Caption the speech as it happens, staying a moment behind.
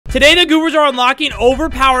Today, the Goobers are unlocking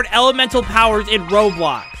overpowered elemental powers in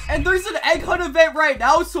Roblox. And there's an egg hunt event right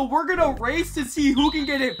now, so we're gonna race to see who can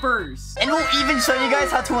get it first. And we'll even show you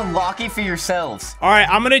guys how to unlock it for yourselves. All right,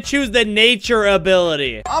 I'm gonna choose the nature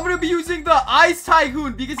ability. I'm gonna be using the ice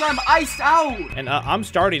tycoon because I'm iced out. And I'm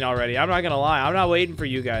starting already. I'm not gonna lie. I'm not waiting for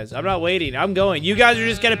you guys. I'm not waiting. I'm going. You guys are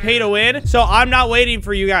just gonna pay to win, so I'm not waiting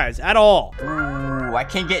for you guys at all. Ooh, I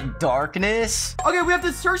can get darkness. Okay, we have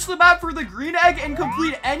to search the map for the green egg and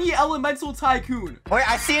complete any elemental tycoon. Wait,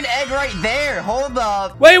 I see an egg right there. Hold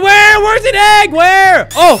up. Wait, where? Where's an egg? Where?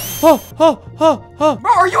 Oh.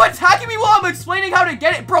 Bro, are you attacking me while I'm explaining how to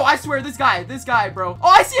get it? Bro, I swear, this guy, bro. Oh,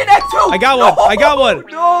 I see an egg too. I got one. I got one.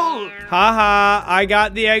 No. Haha, I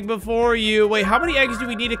got the egg before you. Wait, how many eggs do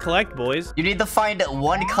we need to collect, boys? You need to find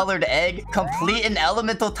one colored egg, complete an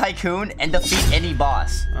elemental tycoon, and defeat any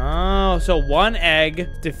boss. Oh, so one egg,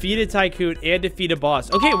 defeat a tycoon, and defeat a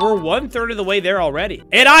boss. Okay, we're 1/3 of the way there already.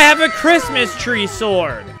 And I have a Christmas tree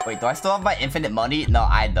sword. Wait, do I still have my infinite money? No,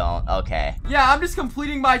 I don't. Okay. Yeah, I'm just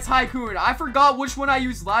completing my tycoon. I forgot which one I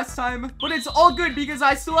used last time, but it's all good because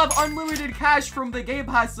I still have unlimited cash from the game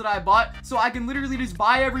pass that I bought, so I can literally just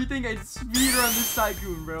buy everything and speed run this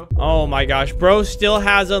tycoon, bro. Oh my gosh, bro still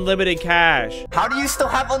has unlimited cash. How do you still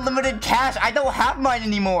have unlimited cash? I don't have mine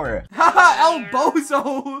anymore. Haha, El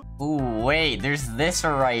Bozo. Ooh, wait, there's this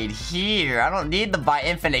right here. I don't need to buy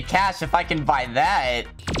infinite cash if I can buy that.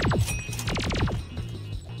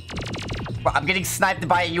 Bro, I'm getting sniped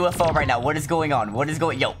by a UFO right now. What is going on? What is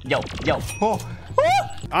going? Yo. Oh.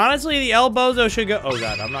 Honestly, the El Bozo should go. Oh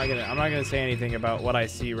god, I'm not gonna say anything about what I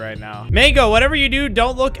see right now. Mango, whatever you do,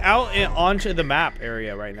 don't look out onto the map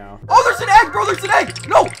area right now. Oh, there's an egg, bro. There's an egg.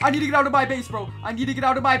 No, I need to get out of my base, bro. I need to get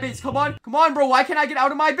out of my base. Come on, bro. Why can't I get out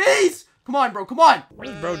of my base? Come on, bro. Come on. What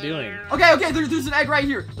is bro doing? Okay. There's an egg right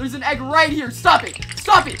here. There's an egg right here. Stop it.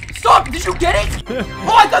 Stop it. Did you get it?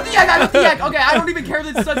 Oh, I got the egg. Okay, I don't even care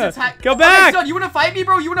that Sun's attack. Go back. Okay, Sun, you want to fight me,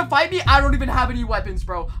 bro? You want to fight me? I don't even have any weapons,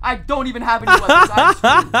 bro. I don't even have any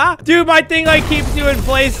weapons. Dude, my thing like keeps you in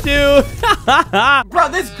place, too. Bro,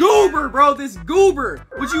 this goober.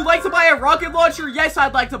 Would you like to buy a rocket launcher? Yes,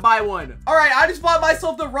 I'd like to buy one. All right, I just bought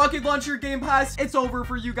myself the rocket launcher game pass. It's over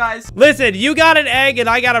for you guys. Listen, you got an egg and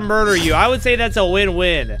I gotta murder you. I would say that's a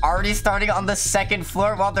win-win. Already starting on the second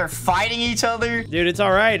floor while they're fighting each other? Dude, it's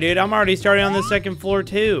all right, dude. I'm already starting on the second floor,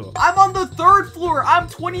 too. I'm on the 3rd floor. I'm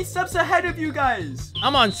 20 steps ahead of you guys.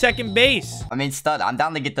 I'm on second base. I mean, Stud, I'm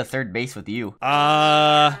down to get the 3rd base with you.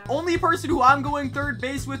 Only person who I'm going 3rd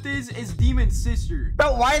base with is Demon's sister.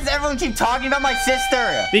 Bro, why does everyone keep talking about my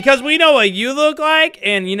sister? Because we know what you look like,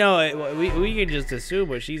 and you know, we can just assume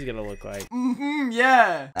what she's gonna look like.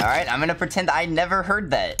 Yeah. All right, I'm gonna pretend I never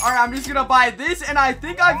heard that. All right, I'm just gonna buy this, and I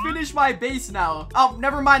think I finished my base now. Oh,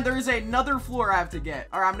 never mind. There is another floor I have to get.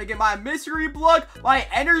 All right, I'm gonna get my mystery block, my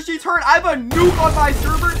energy turret. I have a nuke on my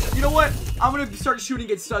server. You know what? I'm gonna start shooting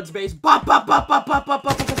at Stud's base. Bop, bop, bop, bop, bop, bop,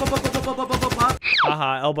 bop, bop, bop, bop, bop, bop, bop, bop.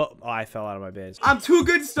 Elbow. Oh, I fell out of my base. I'm too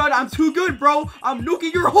good, Stud. I'm too good, bro. I'm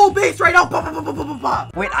nuking your whole base right now. Bop, bop, bop, bop, bop,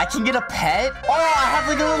 bop. Wait, I can get a pet? Oh, I have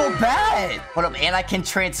like a little bat. Hold up, and I can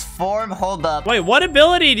transform. Hold up. Wait, what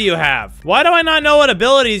ability do you have? Why do I not know what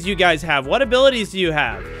abilities you guys have? What abilities do you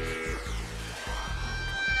have?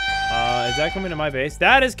 Is that coming to my base?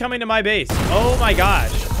 That is coming to my base. Oh my gosh.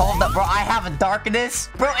 Hold up, bro. I have a darkness.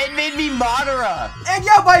 Bro, it made me Madara. And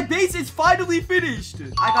yeah, my base is finally finished.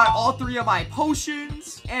 I got all 3 of my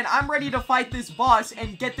potions, and I'm ready to fight this boss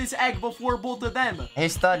and get this egg before both of them. Hey,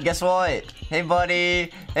 Stud, guess what? Hey,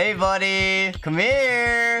 buddy. Hey, buddy. Come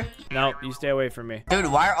here. No, you stay away from me. Dude,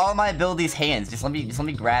 why are all my abilities hands? Just let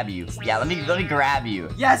me grab you. Yeah, let me grab you.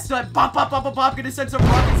 Yes, Stud. Bop, bop, bop, bop, bop. Gonna send some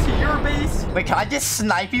rockets to your base. Wait, can I just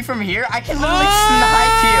snipe you from here? I can literally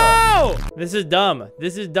snipe you. This is dumb.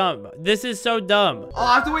 This is dumb. This is so dumb. Oh,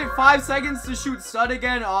 I have to wait 5 seconds to shoot Stud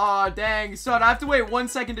again. Oh, dang. Stud, I have to wait 1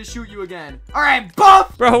 second to shoot you again. All right,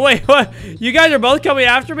 buff. Bro, wait, what? You guys are both coming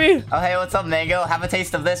after me? Oh, hey, what's up, Mango? Have a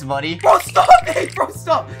taste of this, buddy. Bro, stop it. Bro,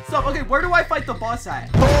 stop. Stop. Okay, where do I fight the boss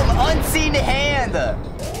at? Boom, unseen hand.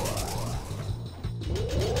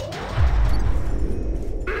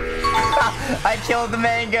 I killed the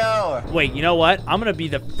Mango. Wait, you know what? I'm gonna be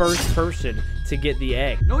the first person to get the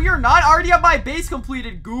egg. No, you're not. I already have my base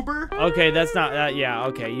completed, goober. Okay, that's not, yeah,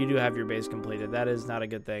 okay, you do have your base completed. That is not a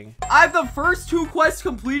good thing. I have the first 2 quests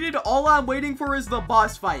completed. All I'm waiting for is the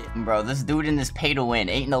boss fight. Bro, this dude in this pay to win.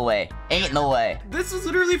 Ain't no way. Ain't no way. This is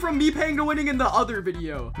literally from me paying to winning in the other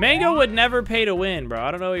video. Mango would never pay to win, bro. I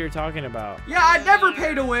don't know what you're talking about. Yeah, I'd never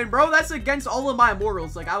pay to win, bro. That's against all of my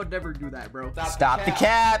morals. Like, I would never do that, bro. Stop the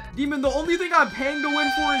cap. Demon, the only thing I'm paying to win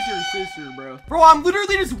for is your sister, bro. Bro, I'm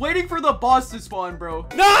literally just waiting for the boss to to spawn, bro.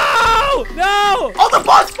 No! No! Oh, the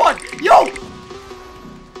boss spawned! Yo!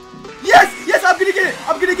 Yes! Yes, I'm gonna get it!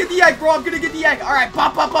 I'm gonna get the egg, bro. I'm gonna get the egg. Alright,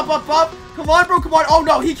 pop, pop, pop, pop, pop. Come on, bro. Come on. Oh,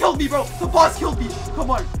 no. He killed me, bro. The boss killed me. Come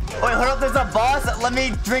on. Wait, hold up. There's a boss. Let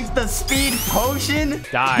me drink the speed potion.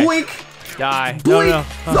 Die. Boink. Die. Boink.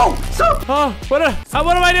 No. No, stop. Oh, what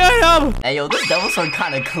am I doing? Hey, yo, this devil sword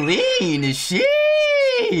kind of clean. Shit.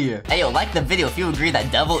 Hey, yo, like the video if you agree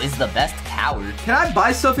that devil is the best power. Can I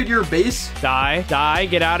buy stuff in your base? Die. Die.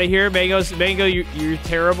 Get out of here. Mango, you're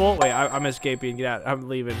terrible. Wait, I'm escaping. Get out. I'm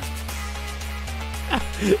leaving.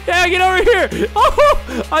 Yeah, get over here.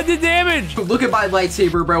 Oh, I did damage. Look at my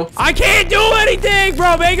lightsaber, bro. I can't do anything,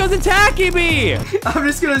 bro. Mango's attacking me. I'm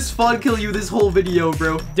just gonna spawn kill you this whole video,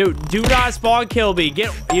 bro. Dude, do not spawn kill me.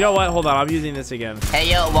 You know what? Hold on. I'm using this again.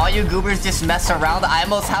 Hey, yo, while you goobers just mess around, I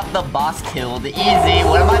almost have the boss killed. Easy.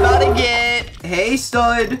 What am I about to get? Hey,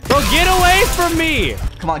 stud. Bro, get away from me.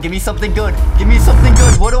 Come on, give me something good. Give me something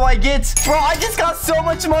good. What do I get? Bro, I just got so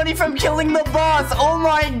much money from killing the boss. Oh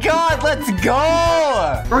my god, let's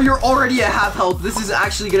go. Bro, you're already at half health. This is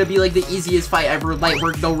actually gonna be like the easiest fight ever. Light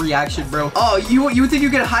work, no reaction, bro. Oh, you think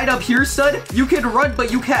you can hide up here, stud? You can run,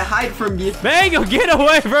 but you can't hide from me. Mango, get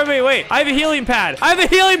away from me. Wait, I have a healing pad. I have a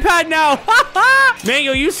healing pad now.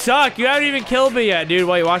 Mango, you suck. You haven't even killed me yet, dude.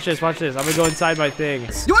 Wait, watch this. Watch this. I'm gonna go inside my thing.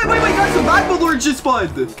 Wait, guys, the magma lord just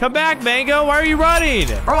spawned. Come back, Mango. Why are you running?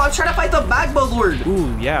 Bro, I'm trying to fight the magma lord.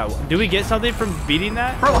 Ooh, yeah. Do we get something from beating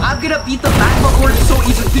that? Bro, I'm gonna beat the magma lord so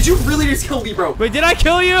easily. Did you really just kill me, bro? Wait, did I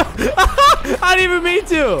kill you? I didn't even mean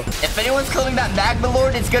to. If anyone's killing that magma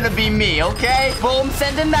lord, it's gonna be me, okay? Boom,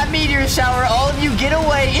 send in that meteor shower. All of you get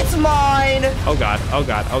away. It's mine. Oh god. Oh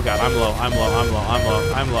god. Oh god. I'm low. I'm low. I'm low. I'm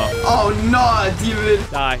low. I'm low. Oh, nah, demon.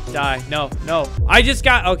 Die. Die. No. No. I just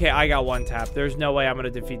got... Okay, I got one tap. There's no way I'm gonna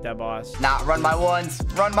defeat that boss. Nah, run my ones.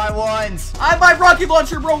 Run my ones. I have my rocket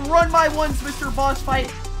launcher, bro. Run my ones, Mr. Boss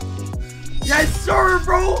Fight. Yes, sir,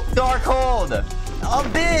 bro. Darkhold.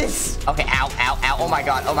 Abyss. Okay, ow, ow, ow. Oh my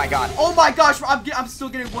god. Oh my god. Oh my gosh, bro. I'm still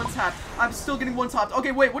getting one tap. I'm still getting one tap.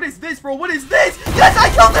 Okay, wait. What is this, bro? What is this? Yes, I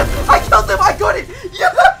killed him. I killed him. I got it.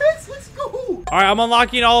 Yes, let's go. All right, I'm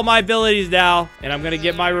unlocking all of my abilities now, and I'm gonna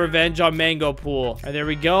get my revenge on Mangopool. All right, there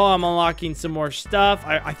we go. I'm unlocking some more stuff.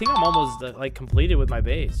 I think I'm almost like completed with my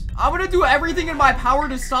base. I'm gonna do everything in my power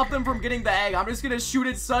to stop them from getting the egg. I'm just gonna shoot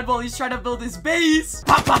at Stud while he's trying to build his base.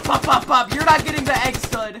 Pop, pop, pop, pop, pop. You're not getting the egg,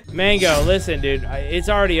 Stud. Mango, listen, dude. It's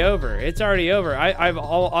already over. It's already over.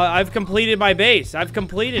 I've completed my base. I've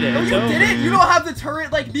completed it. No, you didn't. You don't have the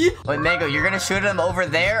turret like me. Wait, Mango, you're gonna shoot him over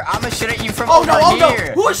there? I'm gonna shoot at you from Oh over no! Oh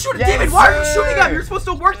here. no! Who is shooting? Yes, David, why are you sir. shooting at him? You're supposed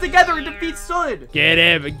to work together and defeat Stud. Get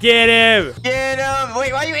him. Get him. Get him.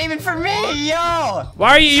 Wait, why are you aiming for me, yo? Why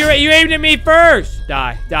are you aimed at me first?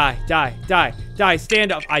 Die. Die. Die. Die. Die.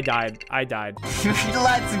 Stand up. I died. I died.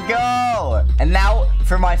 Let's go. And now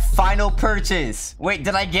for my final purchase. Wait,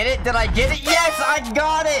 did I get it? Did I get it? Yes, I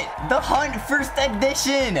got it. The Hunt First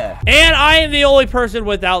Edition. And I am the only person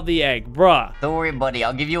without the egg, bruh. Don't worry, buddy.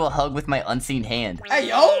 I'll give you a hug with my unseen hand. Hey,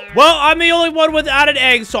 yo. Well, I'm the only one without an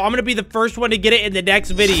egg, so I'm gonna be the first one to get it in the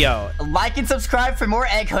next video. Like and subscribe for more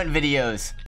egg hunt videos.